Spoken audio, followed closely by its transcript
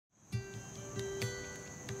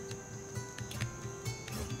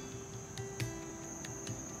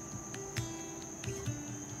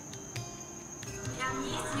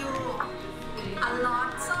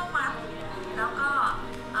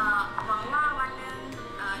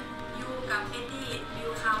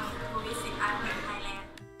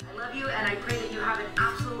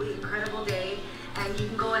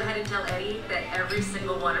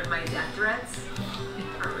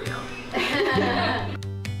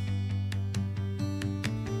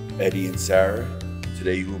Eddy and Sarah,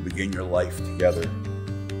 today you will begin your life together.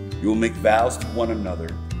 You will make vows to one another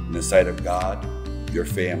in the sight of God, your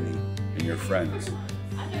family, and your friends.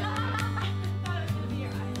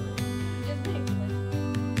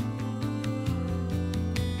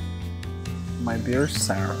 My dear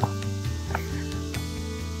Sarah,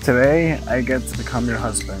 today I get to become your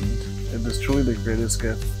husband. It is truly the greatest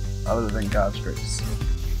gift other than God's grace.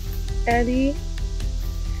 Eddy,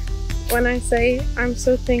 when I say I'm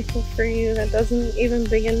so thankful for you, that doesn't even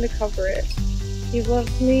begin to cover it. You've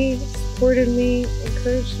loved me, supported me,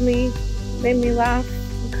 encouraged me, made me laugh,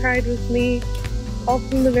 and cried with me, all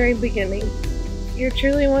from the very beginning. You're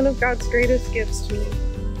truly one of God's greatest gifts to me.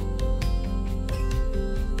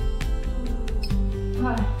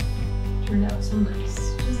 Ah, turned out so nice.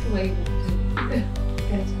 Just the way you looked at it.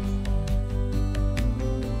 Fantastic.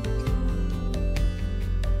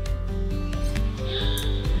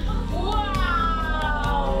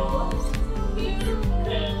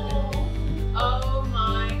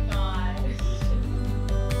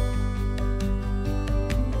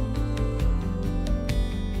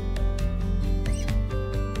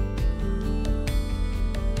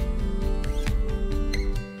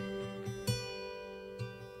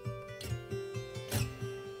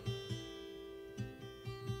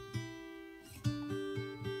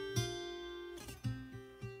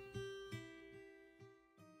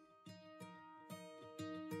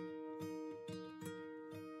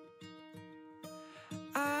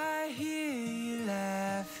 I hear you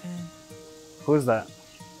laughing. Who is that?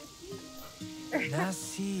 And I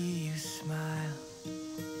see you smile.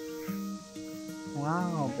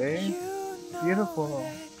 Wow, babe. You know Beautiful.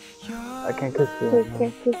 you're I can't kiss you.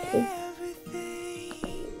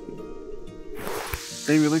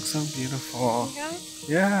 Babe, you look so beautiful.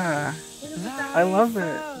 Yeah. I love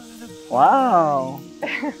it. Wow.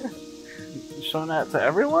 You showing that to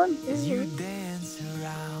everyone? you dance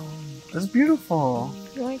around. That's beautiful.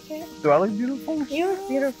 You like it? Do I look beautiful? You look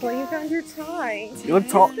beautiful. You found your tie. You look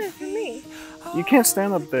tall. Good for me. You can't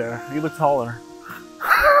stand up there. You look taller.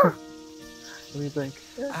 What do you think?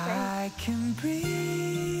 You're okay. I can breathe.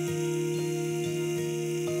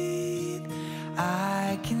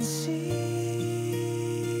 I can see.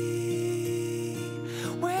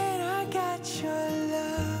 When I got your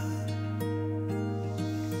love.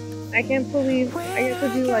 I can't believe I get to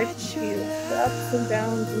do life with you, the ups and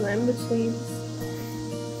downs and the in-betweens.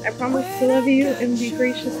 I promise to love you and be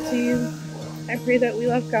gracious to you. I pray that we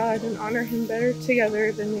love God and honor Him better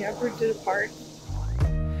together than we ever did apart.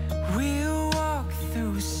 We'll walk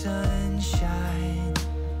through sunshine.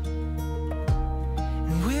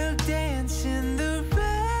 And we'll dance in the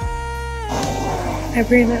rain. I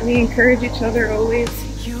pray that we encourage each other always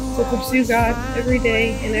to pursue God every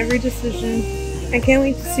day in every decision. I can't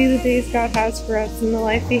wait to see the days God has for us and the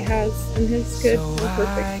life He has in His good and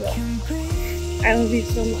perfect will. I love you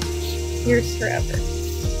so much. Yours forever.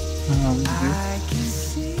 I can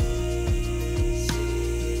see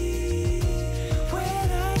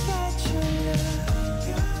when I got your love.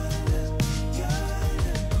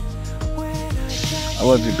 I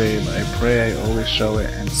love you, babe. I pray I always show it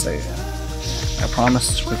and say it. I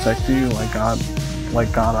promise to protect you like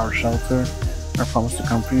God our shelter. I promise to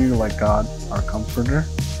comfort you like God our comforter.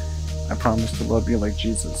 I promise to love you like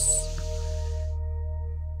Jesus.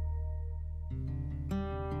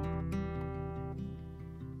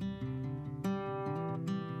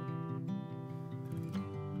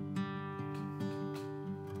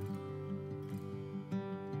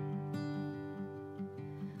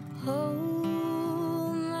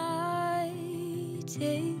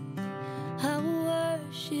 Almighty, I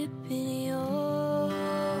worship in your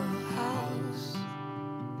house.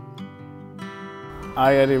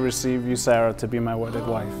 I, Eddy, receive you, Sarah, to be my wedded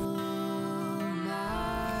wife.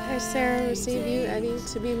 I, Sarah, receive you, Eddy,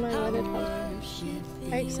 to be my wedded husband.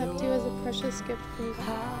 I accept you as a precious gift from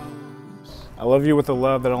God. I love you with a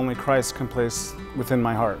love that only Christ can place within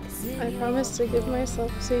my heart. I promise to give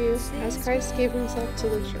myself to you as Christ gave Himself to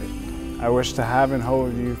the church. I wish to have and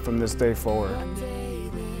hold you from this day forward.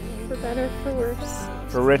 For better, for worse,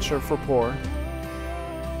 For rich or for poor,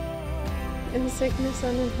 in sickness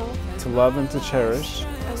and in health, to love and to cherish,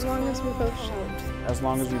 as long as we both shall live. as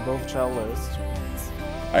long as we both shall live.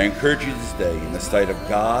 I encourage you this day in the sight of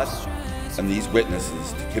God and these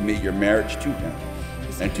witnesses to commit your marriage to Him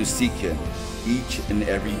and to seek Him each and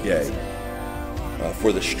every day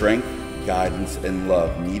for the strength, guidance, and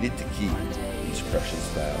love needed to keep these precious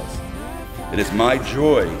vows. It is my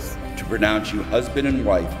joy to pronounce you husband and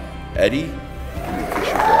wife, Eddy and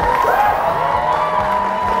official bride.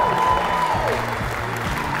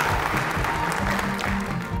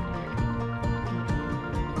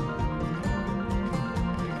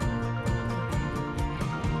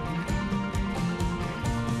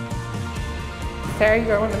 Sarah,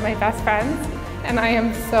 you are one of my best friends, and I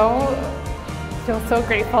am feel so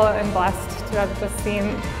grateful and blessed to have just seen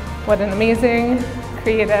what an amazing,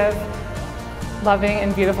 creative, loving,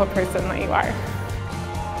 and beautiful person that you are.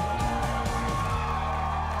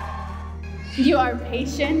 You are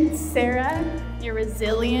patient, Sarah. You're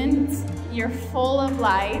resilient. You're full of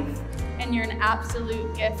life, and you're an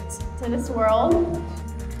absolute gift to this world.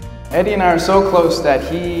 Eddie and I are so close that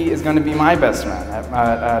he is going to be my best man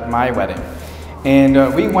at my wedding.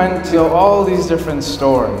 And we went to all these different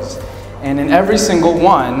stores. And in every single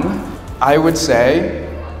one, I would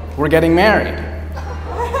say, we're getting married.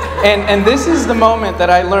 And this is the moment that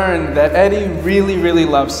I learned that Eddie really, really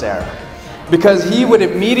loves Sarah. Because he would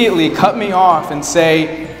immediately cut me off and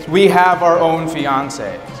say, we have our own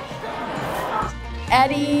fiancé.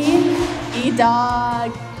 Eddie,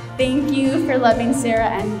 E-Dog, thank you for loving Sarah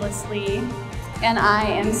endlessly. And I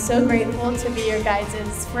am so grateful to be your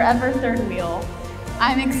guys' forever third wheel.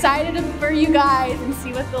 I'm excited for you guys and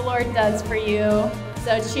see what the Lord does for you.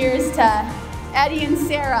 So cheers to Eddie and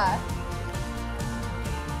Sarah.